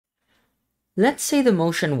Let's say the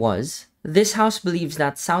motion was, this House believes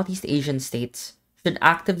that Southeast Asian states should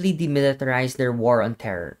actively demilitarize their war on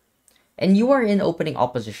terror, and you are in opening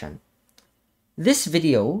opposition. This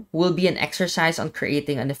video will be an exercise on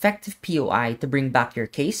creating an effective POI to bring back your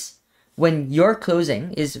case when your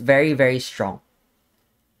closing is very, very strong.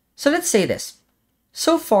 So let's say this.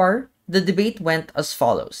 So far, the debate went as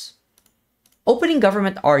follows. Opening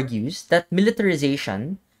government argues that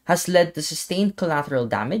militarization has led to sustained collateral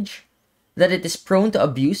damage, that it is prone to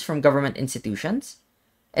abuse from government institutions,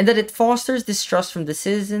 and that it fosters distrust from the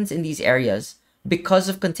citizens in these areas because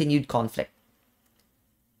of continued conflict.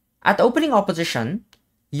 At opening opposition,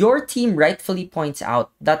 your team rightfully points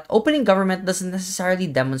out that opening government doesn't necessarily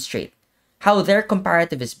demonstrate how their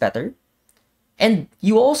comparative is better, and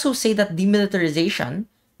you also say that demilitarization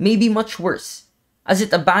may be much worse, as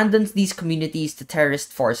it abandons these communities to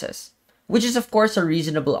terrorist forces, which is of course a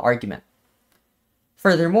reasonable argument.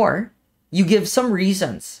 Furthermore, you give some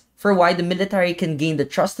reasons for why the military can gain the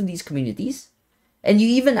trust of these communities, and you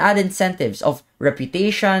even add incentives of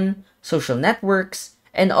reputation, social networks,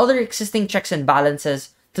 and other existing checks and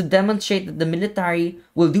balances to demonstrate that the military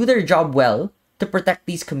will do their job well to protect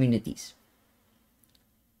these communities.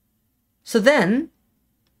 So then,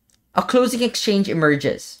 a closing exchange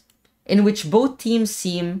emerges, in which both teams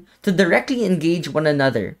seem to directly engage one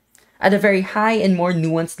another at a very high and more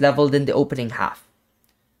nuanced level than the opening half.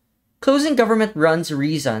 Closing government runs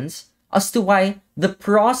reasons as to why the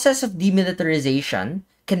process of demilitarization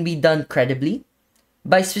can be done credibly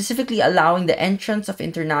by specifically allowing the entrance of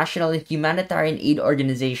international and humanitarian aid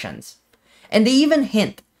organizations. And they even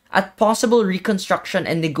hint at possible reconstruction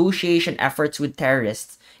and negotiation efforts with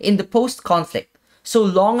terrorists in the post-conflict, so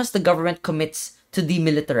long as the government commits to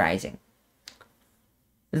demilitarizing.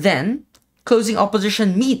 Then, closing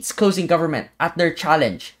opposition meets closing government at their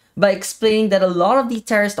challenge by explaining that a lot of these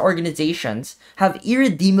terrorist organizations have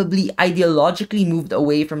irredeemably ideologically moved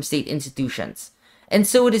away from state institutions, and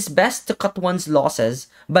so it is best to cut one's losses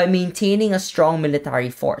by maintaining a strong military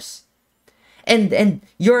force. And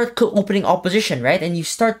you're opening opposition, right? And you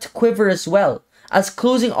start to quiver as well, as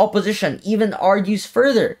closing opposition even argues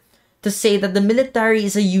further to say that the military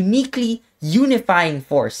is a uniquely unifying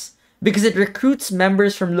force because it recruits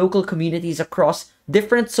members from local communities across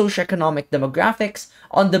different socioeconomic demographics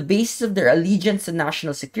on the basis of their allegiance to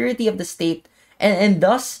national security of the state, and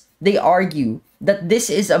thus they argue that this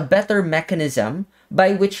is a better mechanism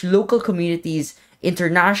by which local communities,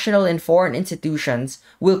 international and foreign institutions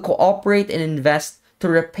will cooperate and invest to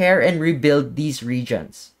repair and rebuild these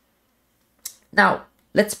regions. Now,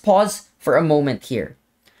 let's pause for a moment here.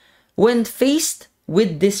 When faced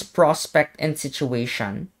with this prospect and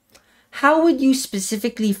situation, how would you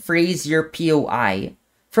specifically phrase your POI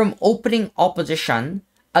from opening opposition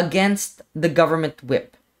against the government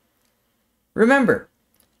whip? Remember,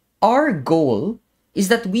 our goal is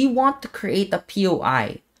that we want to create a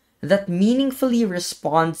POI that meaningfully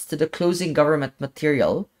responds to the closing government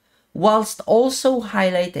material, whilst also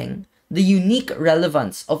highlighting the unique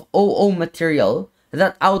relevance of OO material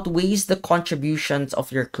that outweighs the contributions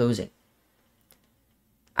of your closing.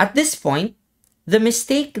 At this point, the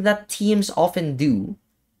mistake that teams often do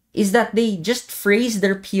is that they just phrase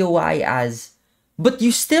their POI as, but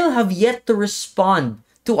you still have yet to respond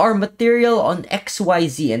to our material on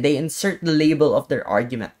XYZ, and they insert the label of their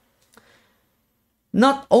argument.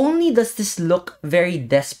 Not only does this look very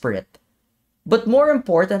desperate, but more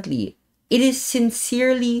importantly, it is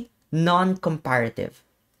sincerely non-comparative.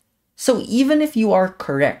 So even if you are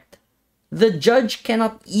correct, the judge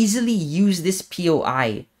cannot easily use this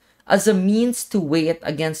POI as a means to weigh it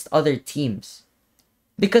against other teams,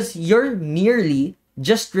 because you're merely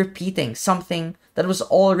just repeating something that was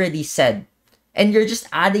already said, and you're just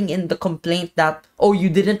adding in the complaint that, oh, you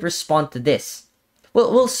didn't respond to this.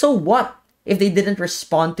 Well, so what if they didn't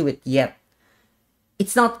respond to it yet?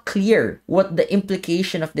 It's not clear what the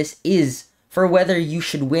implication of this is for whether you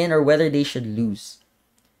should win or whether they should lose.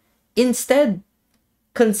 Instead,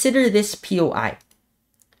 consider this POI.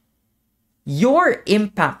 Your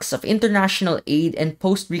impacts of international aid and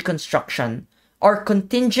post-reconstruction are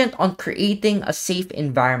contingent on creating a safe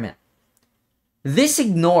environment. This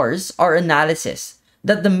ignores our analysis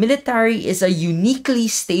that the military is a uniquely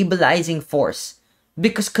stabilizing force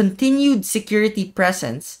because continued security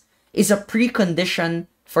presence is a precondition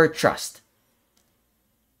for trust.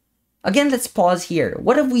 Again, let's pause here.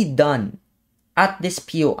 What have we done at this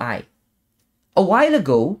POI? A while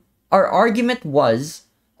ago, our argument was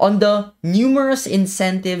on the numerous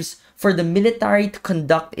incentives for the military to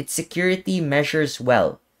conduct its security measures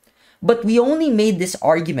well. But we only made this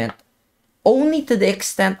argument only to the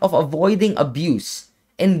extent of avoiding abuse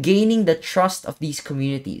and gaining the trust of these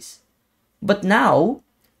communities. But now,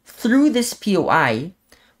 through this POI,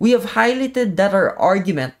 we have highlighted that our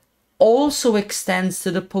argument also extends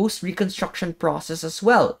to the post-Reconstruction process as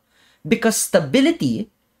well, because stability,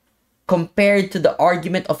 compared to the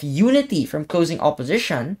argument of unity from closing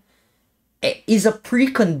opposition, is a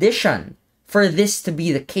precondition for this to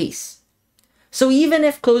be the case. So even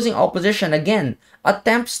if closing opposition, again,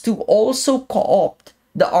 attempts to also co-opt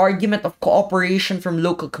the argument of cooperation from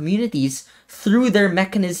local communities through their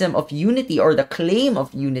mechanism of unity or the claim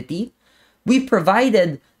of unity, we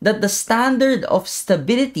provided that the standard of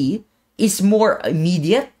stability is more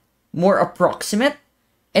immediate, more approximate,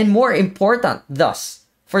 and more important, thus,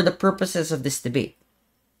 for the purposes of this debate.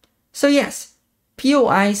 So yes,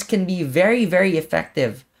 POIs can be very, very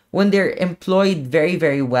effective when they're employed very,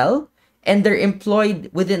 very well, and they're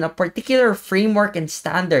employed within a particular framework and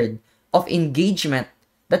standard of engagement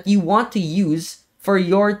that you want to use for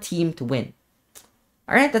your team to win.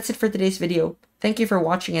 Alright, that's it for today's video. Thank you for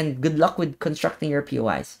watching and good luck with constructing your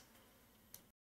POIs.